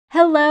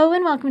Hello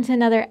and welcome to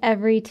another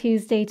Every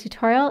Tuesday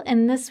tutorial.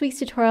 In this week's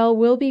tutorial,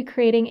 we'll be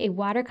creating a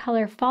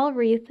watercolor fall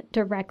wreath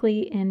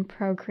directly in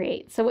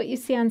Procreate. So what you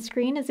see on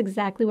screen is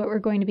exactly what we're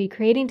going to be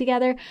creating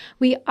together.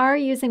 We are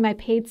using my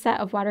paid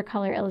set of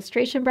watercolor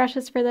illustration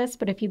brushes for this,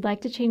 but if you'd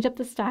like to change up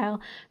the style,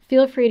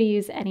 feel free to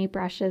use any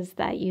brushes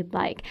that you'd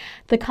like.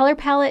 The color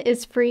palette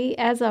is free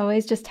as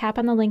always. Just tap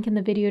on the link in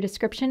the video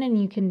description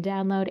and you can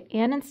download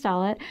and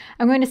install it.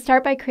 I'm going to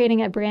start by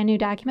creating a brand new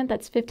document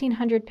that's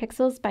 1500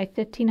 pixels by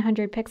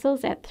 1500 pixels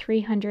at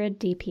 300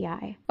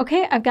 dpi.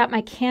 Okay, I've got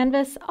my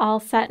canvas all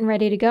set and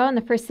ready to go, and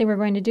the first thing we're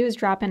going to do is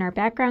drop in our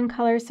background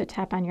color. So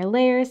tap on your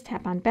layers,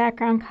 tap on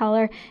background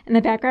color, and the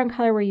background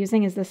color we're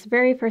using is this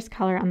very first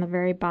color on the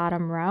very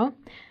bottom row.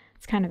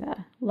 It's kind of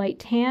a light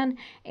tan.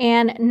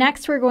 And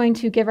next we're going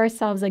to give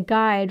ourselves a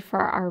guide for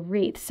our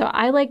wreath. So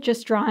I like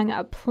just drawing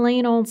a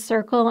plain old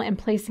circle and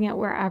placing it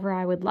wherever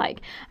I would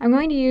like. I'm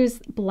going to use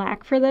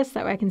black for this,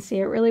 that way I can see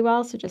it really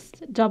well. So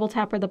just double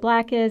tap where the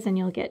black is and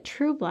you'll get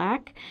true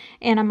black.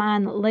 And I'm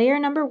on layer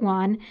number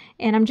 1,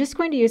 and I'm just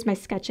going to use my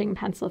sketching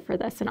pencil for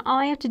this. And all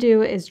I have to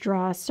do is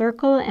draw a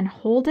circle and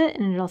hold it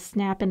and it'll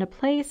snap into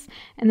place.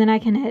 And then I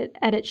can hit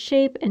edit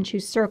shape and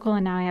choose circle,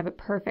 and now I have a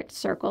perfect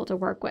circle to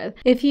work with.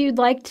 If you'd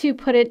like to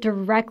put it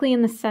directly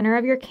in the center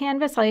of your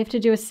canvas, all you have to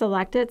do is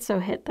select it. So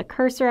hit the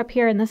cursor up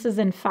here, and this is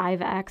in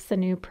 5X, the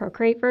new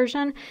Procreate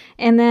version.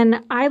 And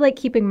then I like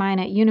keeping mine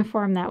at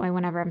uniform, that way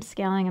whenever I'm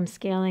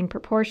scaling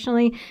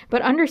proportionally.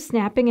 But under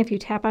snapping, if you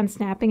tap on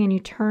snapping and you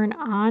turn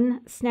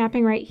on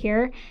snapping right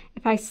here,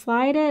 if I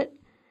slide it,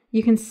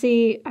 you can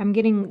see I'm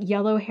getting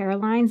yellow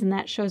hairlines, and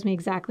that shows me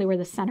exactly where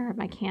the center of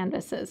my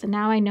canvas is. And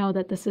now I know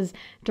that this is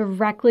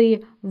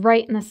directly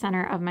right in the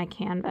center of my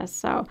canvas.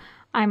 So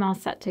I'm all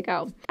set to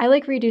go. I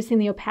like reducing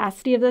the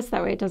opacity of this,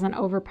 that way it doesn't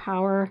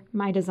overpower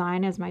my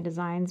design as my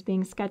design's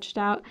being sketched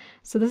out.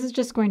 So this is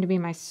just going to be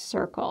my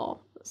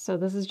circle. So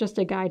this is just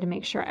a guide to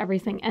make sure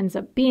everything ends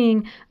up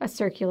being a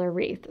circular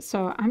wreath.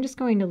 So I'm just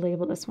going to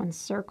label this one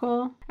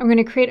circle. I'm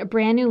going to create a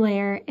brand new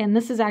layer, and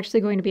this is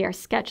actually going to be our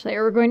sketch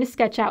layer. We're going to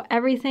sketch out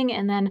everything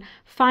and then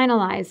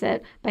finalize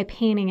it by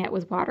painting it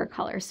with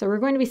watercolor. So we're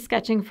going to be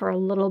sketching for a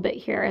little bit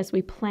here as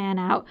we plan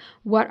out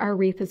what our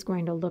wreath is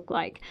going to look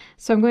like.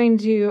 So I'm going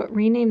to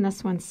rename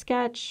this one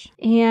sketch.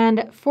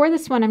 And for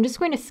this one, I'm just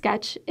going to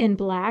sketch in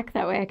black.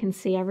 That way I can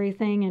see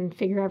everything and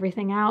figure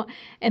everything out.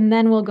 And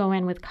then we'll go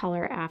in with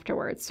color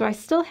afterwards. So I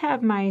still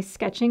have my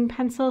sketching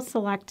pencil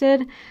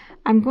selected.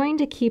 I'm going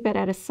to keep it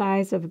at a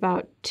size of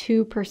about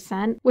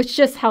 2%, which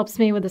just helps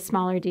me with the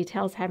smaller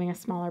details, having a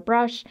smaller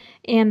brush.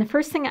 And the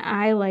first thing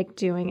I like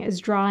doing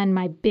is draw in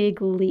my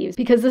big leaves,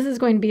 because this is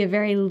going to be a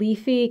very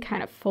leafy,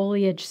 kind of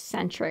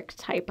foliage-centric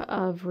type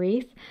of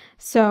wreath.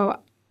 So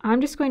I'm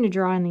just going to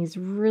draw in these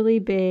really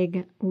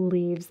big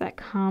leaves that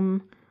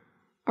come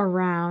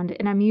around,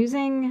 and I'm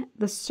using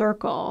the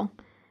circle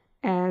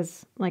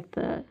as like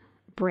the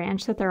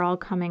branch that they're all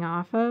coming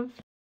off of.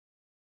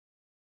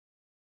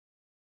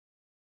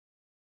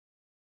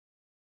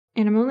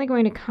 And I'm only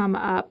going to come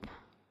up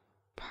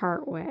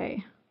part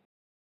way.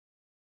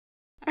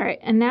 All right,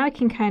 and now I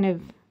can kind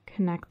of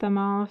connect them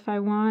all if I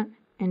want,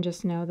 and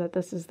just know that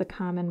this is the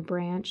common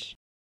branch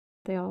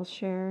they all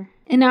share.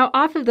 And now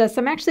off of this,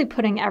 I'm actually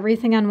putting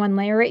everything on one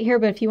layer right here,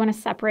 but if you want to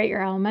separate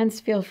your elements,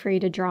 feel free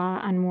to draw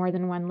on more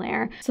than one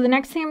layer. So the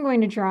next thing I'm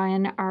going to draw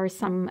in are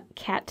some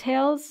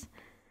cattails,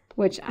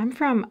 which I'm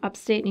from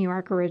upstate New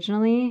York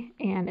originally,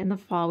 and in the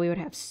fall we would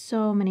have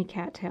so many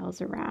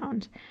cattails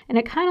around. And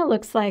it kind of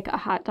looks like a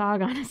hot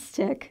dog on a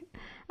stick.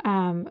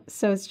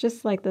 So it's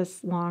just like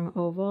this long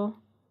oval,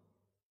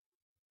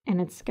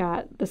 and it's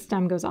got, the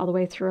stem goes all the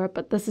way through it,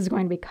 but this is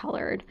going to be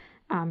colored.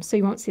 So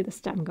you won't see the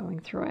stem going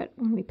through it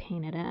when we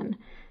paint it in.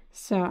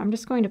 So I'm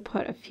just going to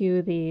put a few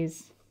of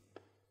these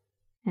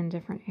in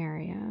different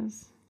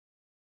areas.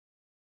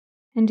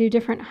 And do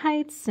different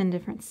heights and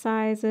different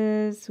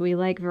sizes. We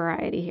like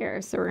variety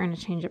here, so we're going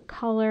to change up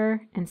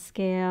color and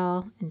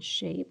scale and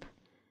shape.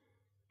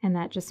 And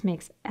that just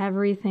makes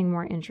everything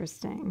more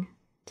interesting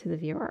to the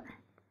viewer.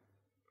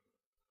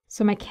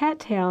 So my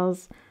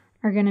cattails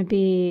are going to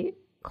be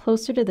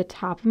closer to the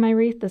top of my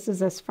wreath. This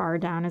is as far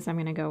down as I'm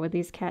going to go with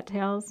these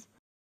cattails,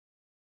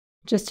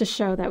 just to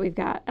show that we've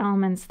got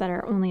elements that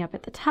are only up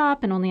at the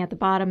top and only at the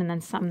bottom, and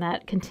then some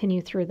that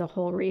continue through the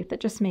whole wreath. It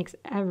just makes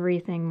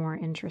everything more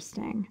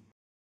interesting.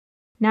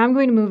 Now I'm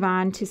going to move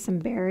on to some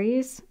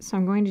berries. So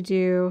I'm going to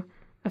do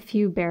a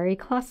few berry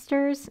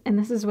clusters, and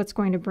this is what's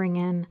going to bring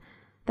in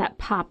that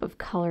pop of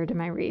color to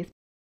my wreath.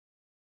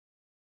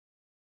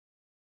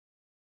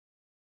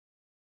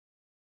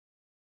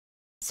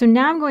 So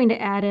now I'm going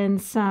to add in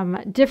some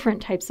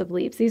different types of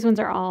leaves. These ones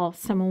are all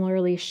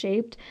similarly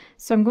shaped.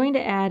 So I'm going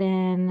to add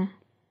in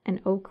an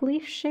oak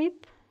leaf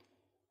shape,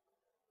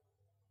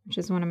 which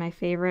is one of my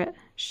favorite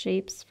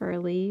shapes for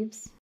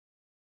leaves.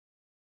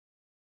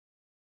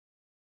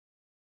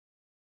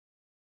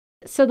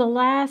 So the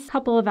last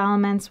couple of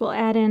elements, we'll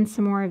add in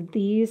some more of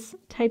these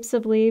types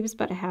of leaves,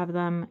 but have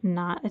them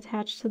not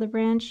attached to the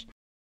branch.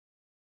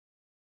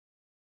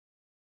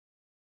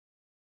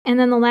 And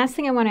then the last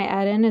thing I want to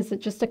add in is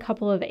just a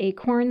couple of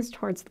acorns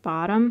towards the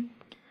bottom.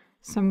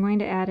 So I'm going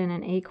to add in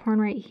an acorn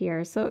right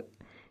here. So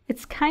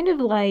it's kind of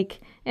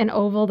like an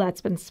oval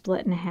that's been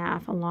split in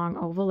half, a long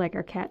oval like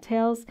our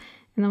cattails.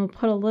 And then we'll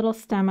put a little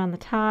stem on the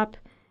top,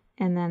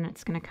 and then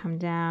it's going to come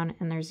down,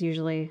 and there's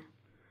usually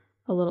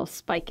a little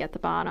spike at the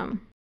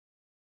bottom.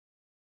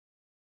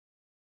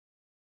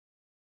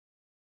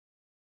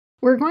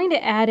 We're going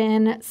to add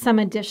in some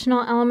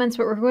additional elements,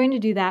 but we're going to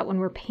do that when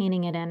we're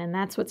painting it in, and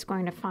that's what's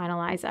going to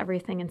finalize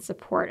everything and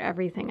support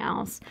everything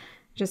else.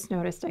 Just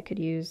noticed I could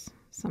use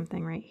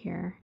something right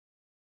here.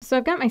 So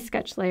I've got my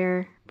sketch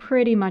layer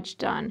pretty much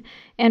done.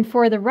 And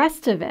for the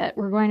rest of it,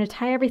 we're going to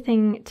tie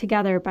everything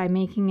together by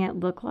making it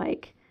look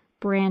like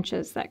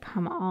branches that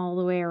come all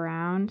the way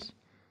around.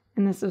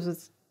 And this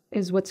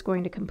is what's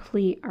going to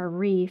complete our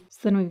wreath. So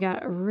then we've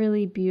got a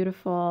really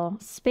beautiful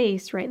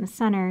space right in the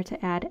center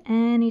to add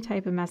any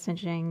type of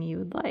messaging you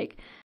would like.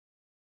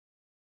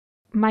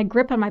 My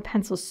grip on my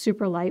pencil is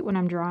super light when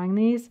I'm drawing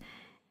these,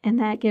 and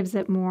that gives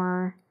it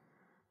more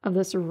of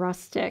this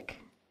rustic,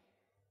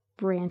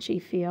 branchy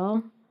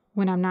feel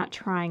when I'm not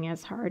trying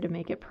as hard to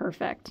make it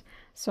perfect.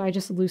 So I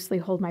just loosely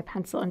hold my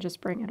pencil and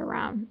just bring it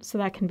around. So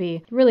that can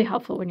be really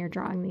helpful when you're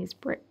drawing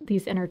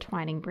these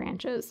intertwining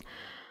branches.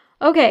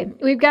 Okay,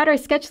 we've got our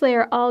sketch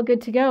layer all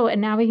good to go, and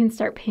now we can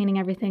start painting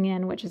everything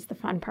in, which is the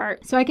fun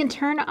part. So I can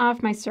turn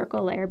off my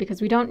circle layer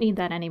because we don't need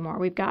that anymore.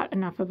 We've got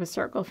enough of a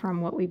circle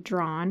from what we've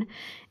drawn.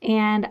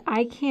 And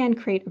I can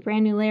create a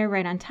brand new layer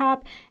right on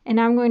top, and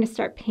now I'm going to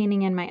start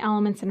painting in my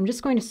elements, and I'm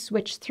just going to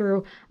switch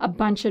through a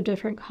bunch of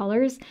different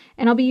colors.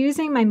 And I'll be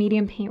using my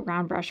medium paint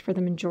round brush for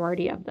the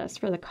majority of this,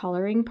 for the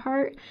coloring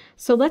part.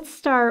 So let's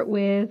start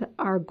with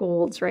our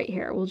golds right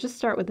here. We'll just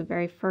start with the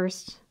very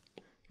first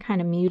kind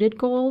of muted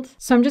gold.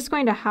 So I'm just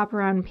going to hop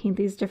around and paint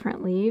these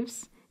different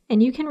leaves,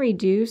 and you can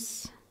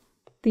reduce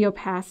the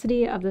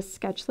opacity of the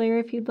sketch layer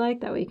if you'd like.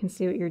 That way you can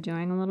see what you're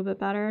doing a little bit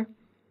better.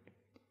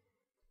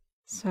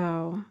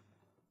 So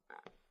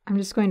I'm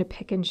just going to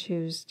pick and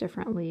choose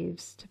different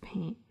leaves to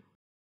paint.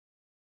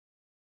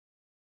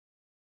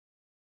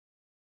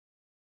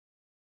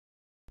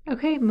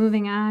 Okay,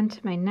 moving on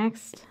to my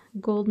next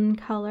golden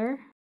color.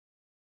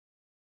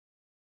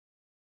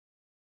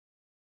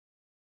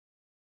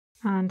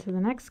 On to the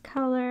next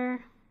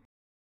color.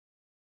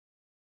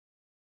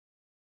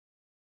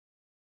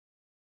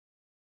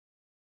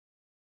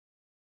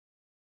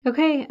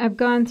 Okay, I've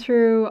gone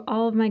through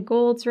all of my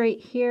golds right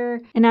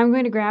here, and now I'm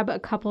going to grab a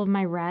couple of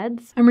my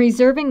reds. I'm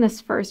reserving this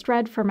first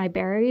red for my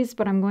berries,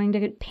 but I'm going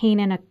to paint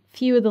in a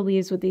few of the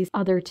leaves with these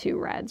other two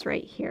reds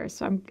right here.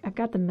 So I've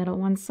got the middle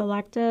one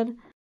selected.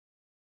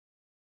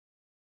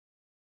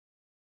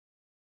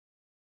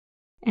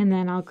 And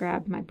then I'll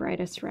grab my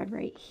brightest red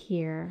right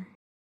here.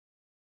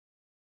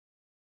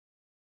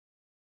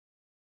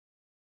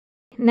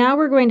 Now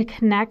we're going to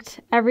connect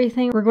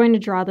everything. We're going to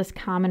draw this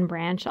common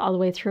branch all the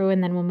way through,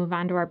 and then we'll move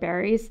on to our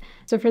berries.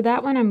 So for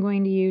that one, I'm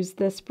going to use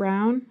this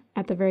brown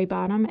at the very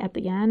bottom at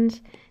the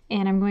end,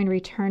 and I'm going to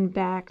return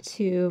back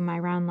to my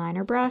round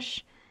liner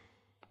brush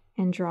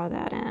and draw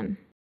that in.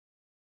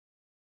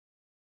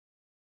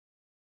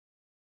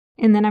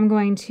 And then I'm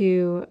going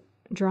to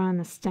draw in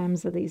the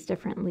stems of these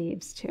different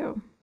leaves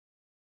too.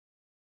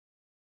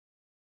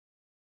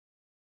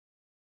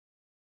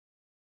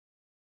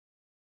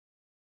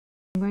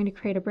 I'm going to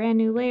create a brand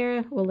new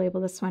layer. We'll label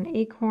this one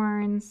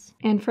acorns.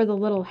 And for the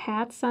little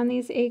hats on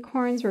these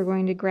acorns, we're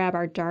going to grab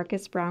our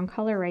darkest brown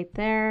color right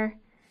there.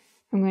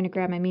 I'm going to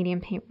grab my medium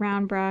paint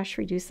round brush,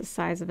 reduce the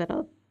size of it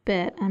a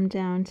bit. I'm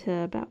down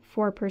to about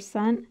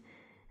 4%.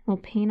 We'll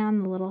paint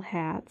on the little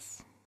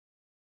hats.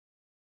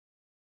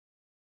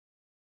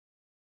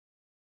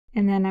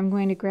 And then I'm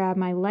going to grab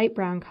my light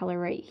brown color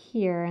right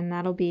here, and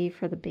that'll be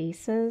for the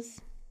bases.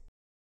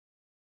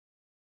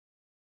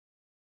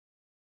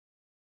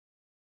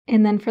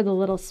 And then for the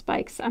little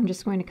spikes, I'm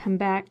just going to come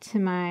back to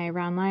my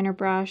round liner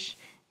brush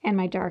and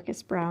my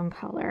darkest brown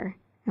color,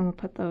 and we'll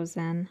put those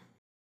in.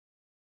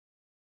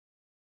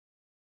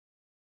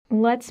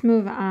 Let's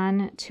move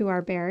on to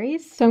our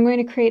berries. So I'm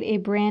going to create a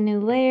brand new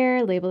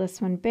layer, label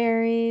this one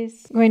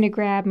berries. I'm going to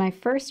grab my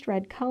first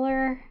red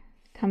color,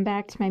 come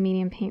back to my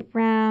medium paint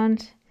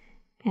round,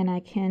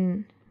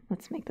 and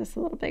let's make this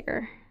a little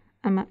bigger.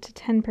 I'm up to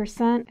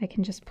 10%. I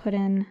can just put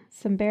in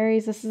some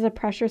berries. This is a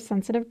pressure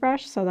sensitive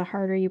brush, so the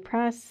harder you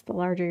press, the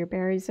larger your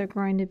berries are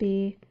going to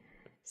be.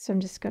 So I'm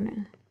just going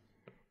to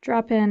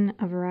drop in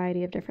a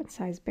variety of different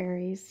size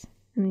berries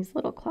in these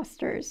little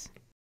clusters.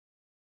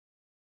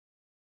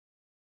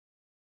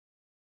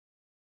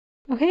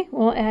 Okay,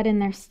 we'll add in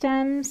their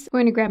stems. I'm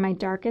going to grab my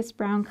darkest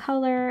brown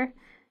color,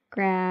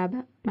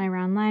 grab my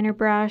round liner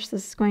brush.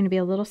 This is going to be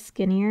a little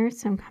skinnier,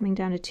 so I'm coming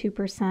down to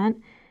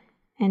 2%.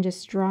 And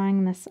just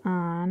drawing this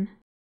on.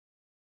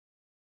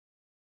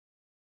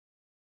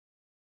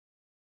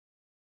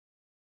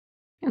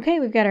 Okay,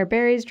 we've got our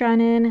berries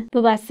drawn in.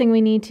 The last thing we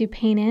need to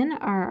paint in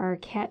are our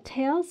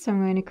cattails. So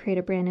I'm going to create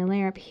a brand new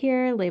layer up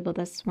here, label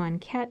this one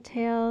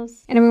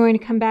cattails. And I'm going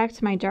to come back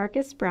to my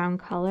darkest brown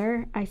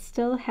color. I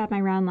still have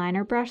my round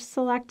liner brush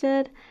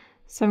selected,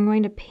 So I'm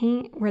going to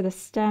paint where the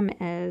stem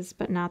is,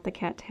 but not the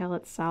cattail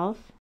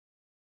itself.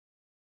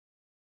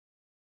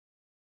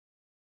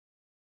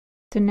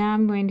 So now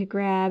I'm going to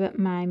grab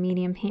my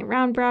medium paint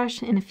round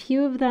brush, and a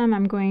few of them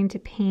I'm going to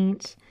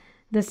paint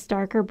this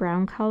darker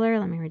brown color.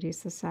 Let me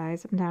reduce the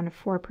size. I'm down to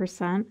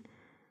 4%.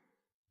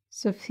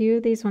 So a few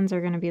of these ones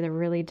are going to be the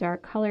really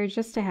dark colors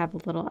just to have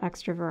a little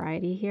extra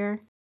variety here.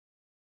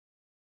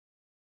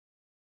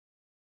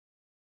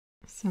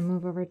 So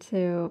move over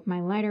to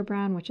my lighter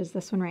brown, which is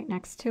this one right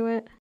next to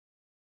it.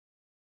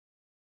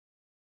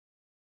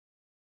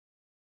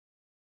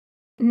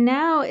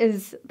 Now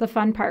is the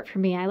fun part for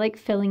me. I like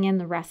filling in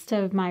the rest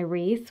of my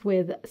wreath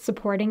with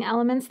supporting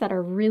elements that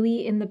are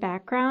really in the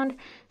background.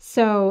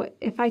 So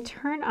if I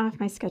turn off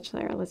my sketch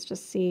layer, let's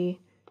just see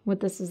what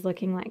this is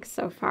looking like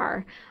so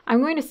far.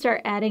 I'm going to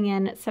start adding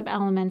in some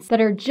elements that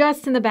are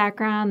just in the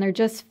background. They're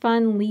just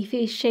fun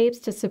leafy shapes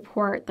to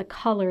support the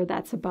color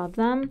that's above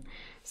them.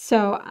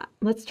 So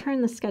let's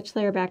turn the sketch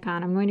layer back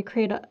on. I'm going to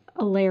create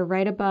a layer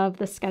right above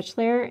the sketch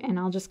layer, and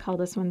I'll just call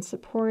this one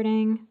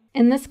supporting.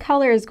 And this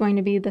color is going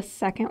to be the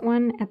second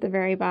one at the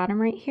very bottom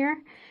right here.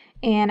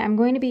 And I'm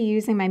going to be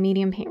using my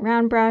medium paint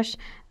round brush.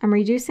 I'm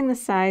reducing the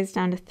size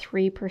down to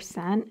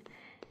 3%.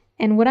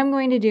 And what I'm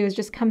going to do is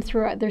just come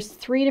through, there's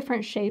 3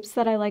 different shapes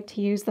that I like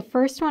to use. The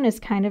first one is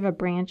kind of a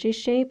branchy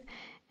shape,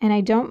 and I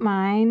don't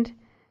mind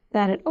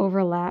that it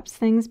overlaps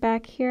things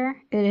back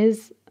here. It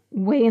is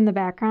way in the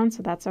background,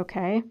 so that's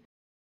okay.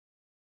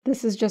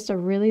 This is just a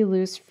really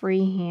loose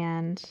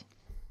freehand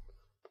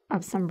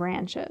of some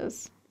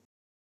branches.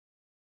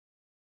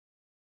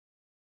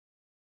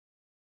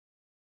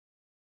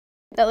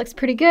 That looks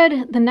pretty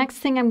good. The next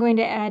thing I'm going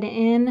to add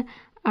in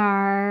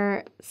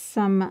are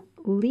some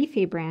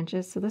leafy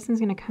branches. So this one's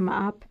going to come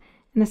up,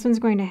 and this one's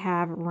going to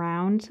have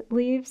round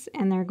leaves,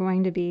 and they're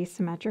going to be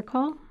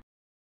symmetrical.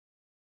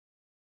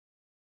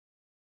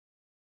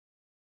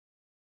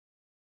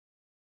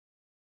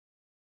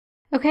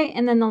 Okay,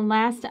 and then the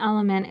last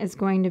element is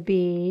going to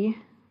be,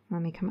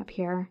 let me come up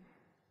here.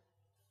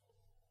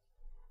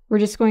 We're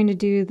just going to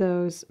do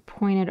those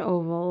pointed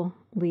oval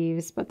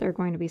leaves, but they're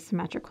going to be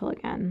symmetrical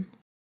again.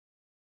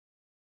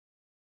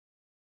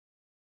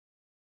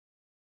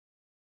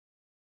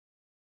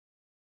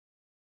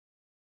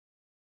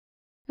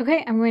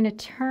 Okay, I'm going to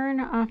turn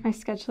off my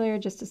sketch layer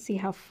just to see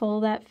how full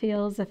that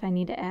feels, if I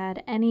need to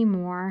add any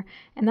more.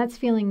 And that's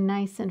feeling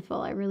nice and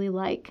full. I really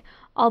like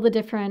all the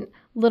different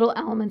little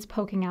elements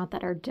poking out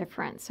that are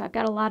different. So I've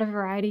got a lot of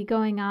variety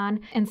going on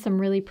and some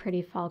really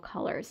pretty fall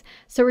colors.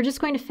 So we're just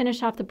going to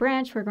finish off the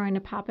branch. We're going to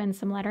pop in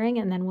some lettering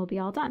and then we'll be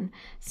all done.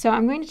 So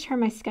I'm going to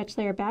turn my sketch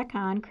layer back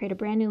on, create a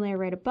brand new layer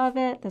right above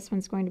it. This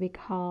one's going to be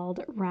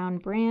called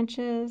Round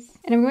Branches.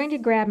 And I'm going to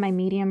grab my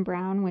medium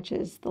brown, which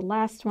is the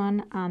last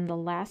one on the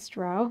last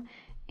row.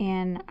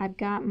 And I've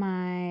got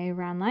my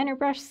round liner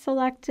brush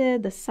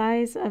selected. The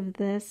size of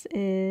this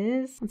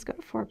is, let's go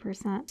to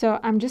 4%.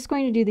 So I'm just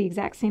going to do the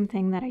exact same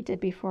thing that I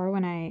did before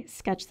when I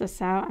sketched this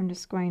out. I'm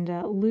just going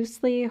to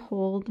loosely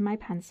hold my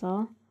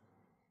pencil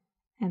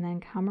and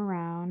then come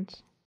around.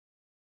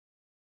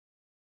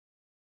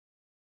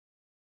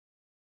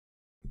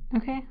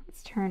 Okay,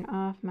 let's turn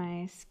off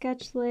my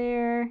sketch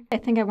layer. I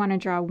think I want to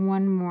draw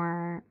one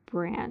more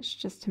branch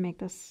just to make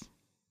this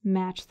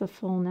match the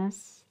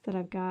fullness that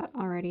I've got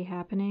already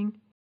happening.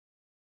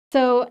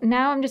 So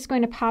now I'm just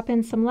going to pop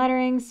in some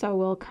lettering. So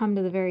we'll come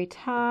to the very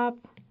top,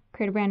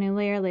 create a brand new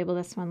layer, label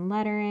this one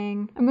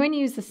lettering. I'm going to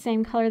use the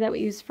same color that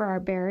we used for our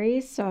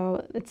berries.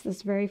 So it's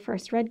this very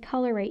first red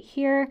color right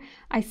here.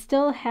 I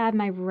still have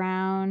my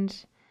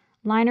round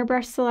liner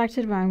brush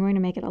selected, but I'm going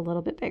to make it a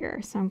little bit bigger.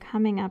 So I'm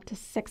coming up to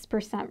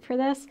 6% for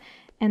this.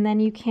 And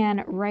then you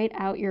can write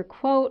out your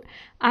quote.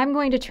 I'm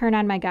going to turn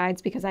on my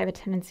guides because I have a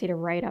tendency to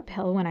write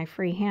uphill when I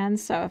freehand.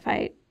 So if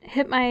I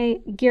hit my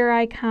gear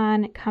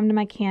icon, come to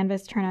my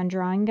canvas, turn on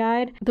drawing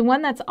guide. The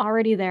one that's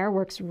already there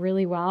works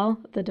really well,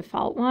 the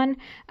default one.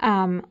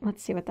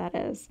 Let's see what that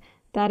is.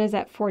 That is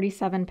at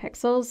 47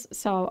 pixels.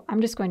 So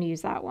I'm just going to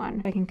use that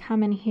one. I can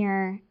come in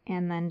here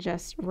and then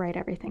just write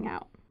everything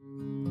out.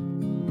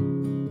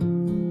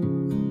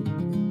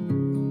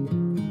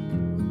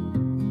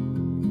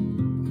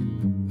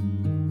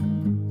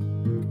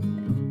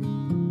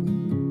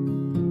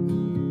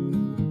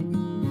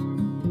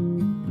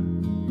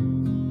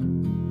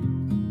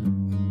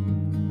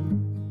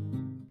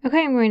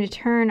 Okay, I'm going to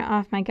turn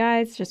off my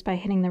guides just by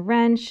hitting the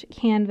wrench,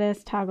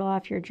 canvas, toggle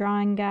off your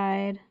drawing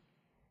guide.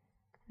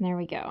 And there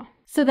we go.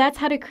 So that's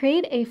how to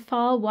create a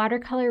fall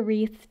watercolor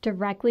wreath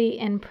directly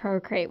in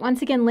Procreate.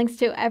 Once again, links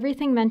to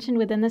everything mentioned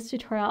within this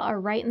tutorial are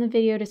right in the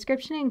video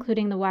description,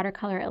 including the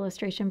watercolor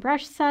illustration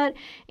brush set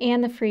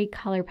and the free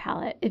color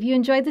palette. If you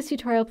enjoyed this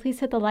tutorial,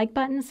 please hit the like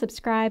button,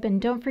 subscribe,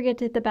 and don't forget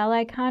to hit the bell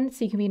icon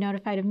so you can be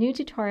notified of new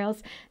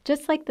tutorials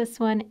just like this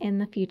one in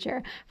the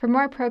future. For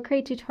more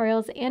Procreate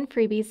tutorials and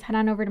freebies, head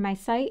on over to my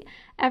site,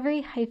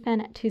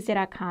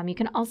 every-tuesday.com. You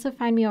can also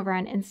find me over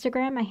on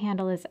Instagram. My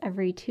handle is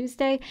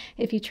everytuesday.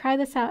 If you try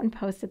this out and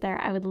post it there,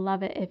 I would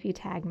love it if you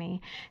tag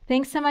me.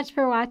 Thanks so much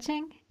for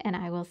watching, and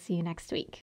I will see you next week.